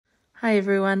Hi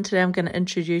everyone, today I'm going to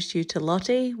introduce you to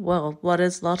Lottie. Well, what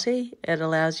is Lottie? It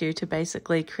allows you to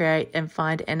basically create and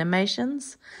find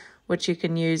animations, which you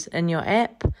can use in your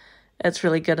app. It's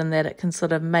really good in that it can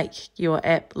sort of make your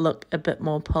app look a bit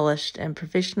more polished and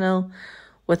professional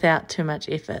without too much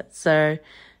effort. So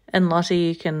in Lottie,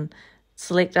 you can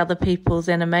select other people's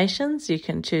animations. You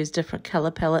can choose different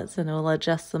color palettes and it will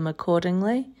adjust them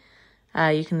accordingly.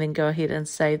 You can then go ahead and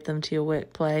save them to your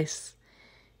workplace.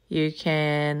 You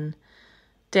can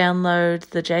download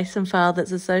the JSON file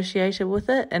that's associated with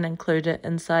it and include it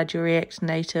inside your React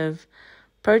Native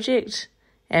project.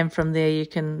 And from there, you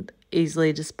can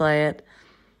easily display it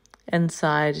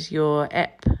inside your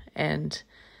app and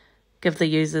give the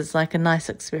users like a nice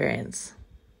experience.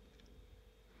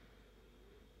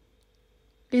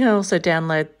 You can also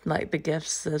download like the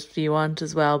GIFs if you want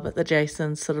as well, but the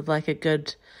JSON's sort of like a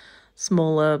good,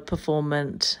 smaller,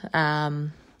 performant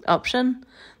option.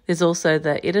 There's also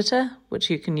the editor, which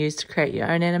you can use to create your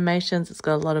own animations. It's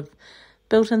got a lot of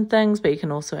built-in things, but you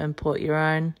can also import your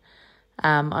own.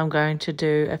 I'm going to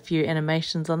do a few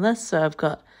animations on this. So I've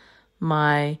got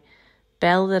my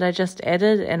bell that I just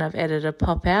added, and I've added a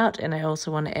pop out, and I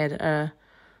also want to add a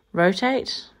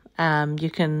rotate.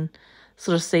 You can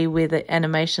sort of see where the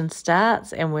animation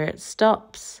starts and where it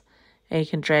stops, and you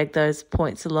can drag those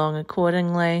points along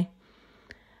accordingly.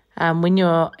 When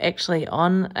you're actually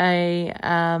on a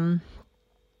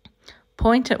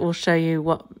point, it will show you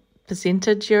what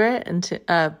percentage you're at, and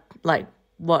like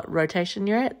what rotation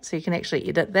you're at, so you can actually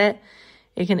edit that.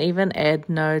 You can even add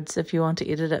nodes if you want to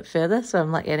edit it further. So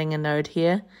I'm like adding a node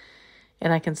here,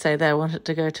 and I can say that I want it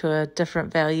to go to a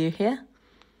different value here.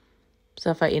 So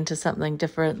if I enter something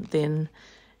different, then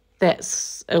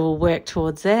it will work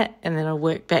towards that, and then it'll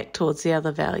work back towards the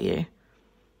other value.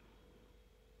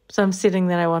 So I'm setting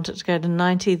that I want it to go to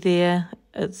 90 there.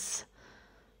 It's,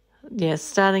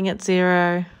 starting at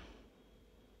 0.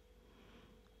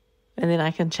 And then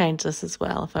I can change this as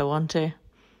well if I want to.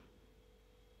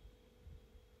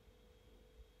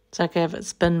 So I can have it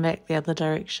spin back the other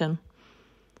direction.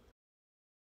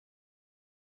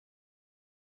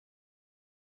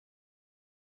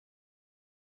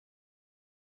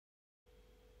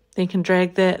 Then you can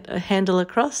drag that handle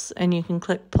across and you can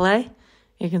click play.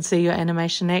 You can see your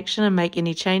animation action and make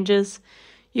any changes.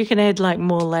 You can add like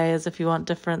more layers if you want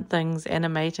different things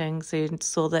animating. So you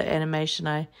saw the animation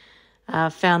I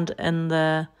found in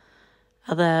the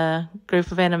other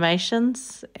group of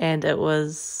animations, and it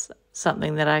was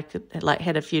something that I could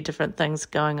had a few different things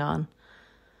going on.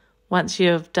 Once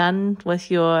you've done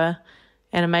with your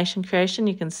animation creation,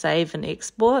 you can save and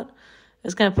export.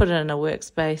 It's going to put it in a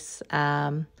workspace.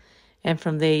 And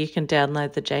from there, you can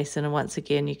download the JSON, and once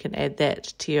again, you can add that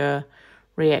to your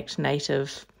React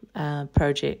Native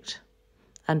project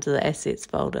under the Assets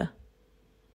folder.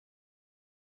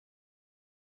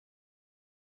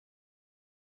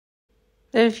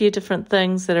 There are a few different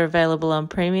things that are available on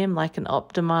Premium, like an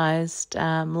optimized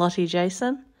Lottie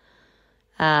JSON,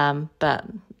 but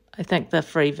I think the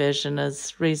free version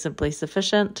is reasonably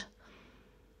sufficient.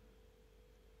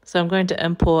 So I'm going to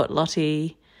import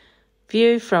Lottie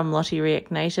View from Lottie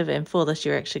React Native, and for this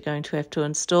you're actually going to have to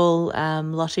install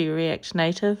Lottie React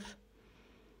Native.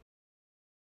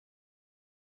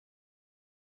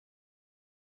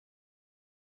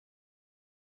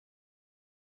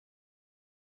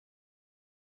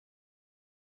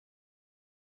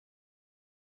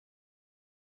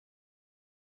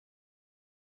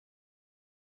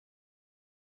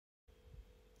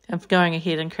 I'm going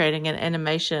ahead and creating an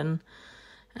animation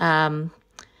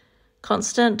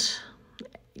constant,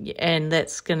 and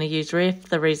that's going to use ref.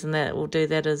 The reason that it will do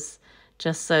that is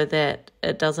just so that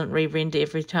it doesn't re-render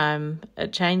every time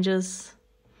it changes.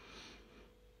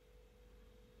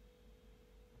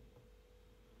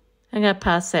 I'm going to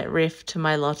pass that ref to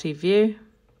my Lottie view.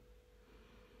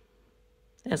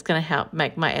 It's going to help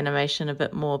make my animation a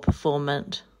bit more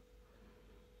performant.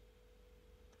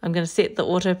 I'm going to set the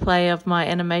autoplay of my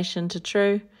animation to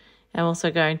true. I'm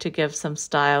also going to give some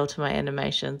style to my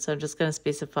animation. So I'm just going to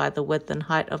specify the width and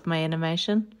height of my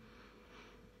animation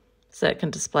so it can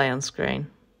display on screen.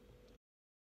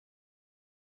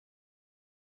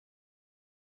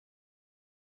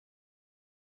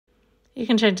 You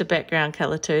can change the background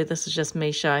color too. This is just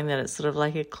me showing that it's sort of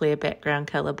like a clear background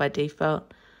color by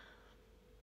default.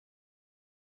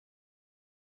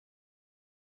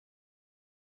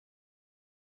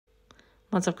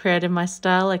 Once I've created my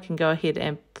style, I can go ahead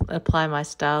and apply my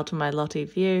style to my Lottie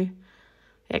view.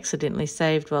 I accidentally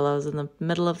saved while I was in the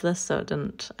middle of this, so it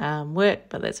didn't work,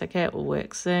 but that's okay, it will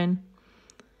work soon.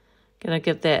 I'm going to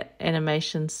give that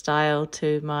animation style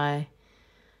to my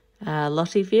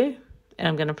Lottie view, and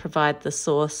I'm going to provide the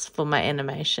source for my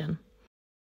animation.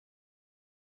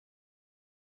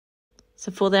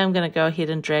 So for that, I'm going to go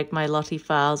ahead and drag my Lottie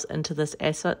files into this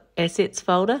assets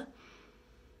folder.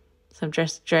 So I'm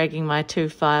just dragging my two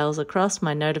files across,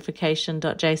 my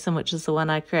notification.json, which is the one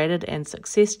I created, and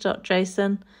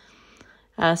success.json.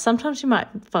 Sometimes you might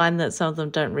find that some of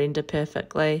them don't render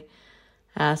perfectly.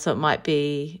 So it might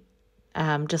be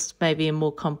just maybe a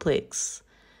more complex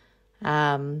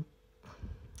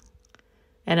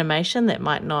animation that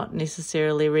might not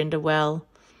necessarily render well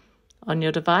on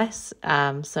your device.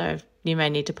 So you may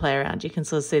need to play around. You can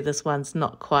sort of see this one's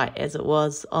not quite as it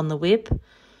was on the web.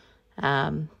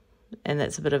 And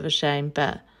that's a bit of a shame,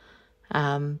 but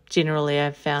generally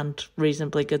I've found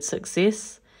reasonably good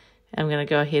success. I'm going to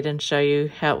go ahead and show you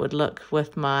how it would look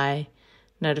with my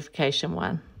notification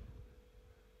one.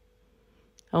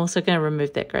 I'm also going to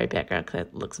remove that grey background because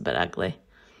it looks a bit ugly.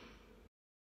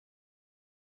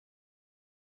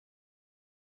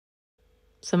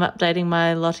 So I'm updating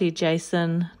my Lottie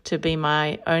JSON to be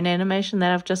my own animation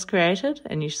that I've just created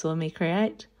and you saw me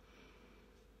create.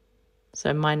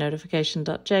 So my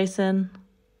notification.json,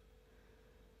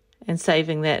 and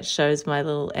saving that shows my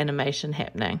little animation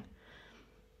happening.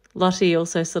 Lottie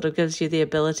also sort of gives you the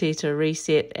ability to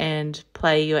reset and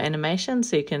play your animation,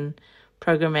 so you can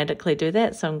programmatically do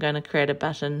that. So I'm going to create a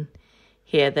button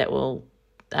here that will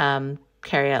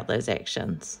carry out those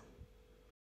actions.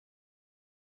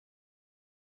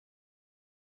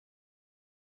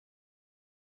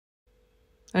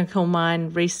 And call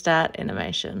mine restart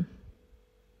animation.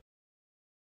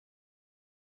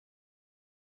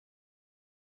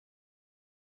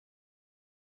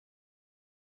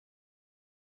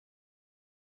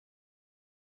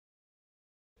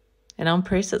 And on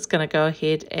press, it's going to go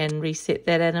ahead and reset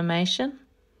that animation.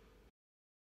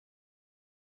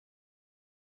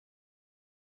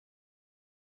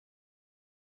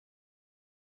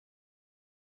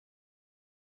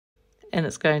 And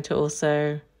it's going to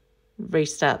also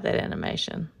restart that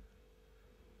animation.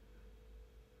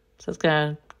 So it's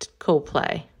going to call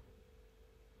play.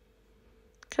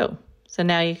 Cool. So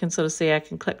now you can sort of see I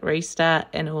can click restart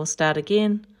and it will start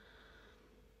again.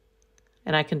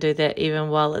 And I can do that even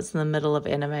while it's in the middle of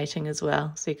animating as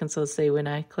well. So you can sort of see when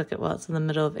I click it while it's in the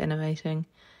middle of animating,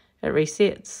 it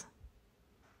resets.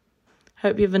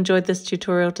 Hope you've enjoyed this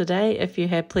tutorial today. If you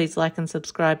have, please like and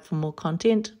subscribe for more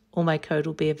content. All my code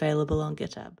will be available on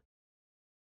GitHub.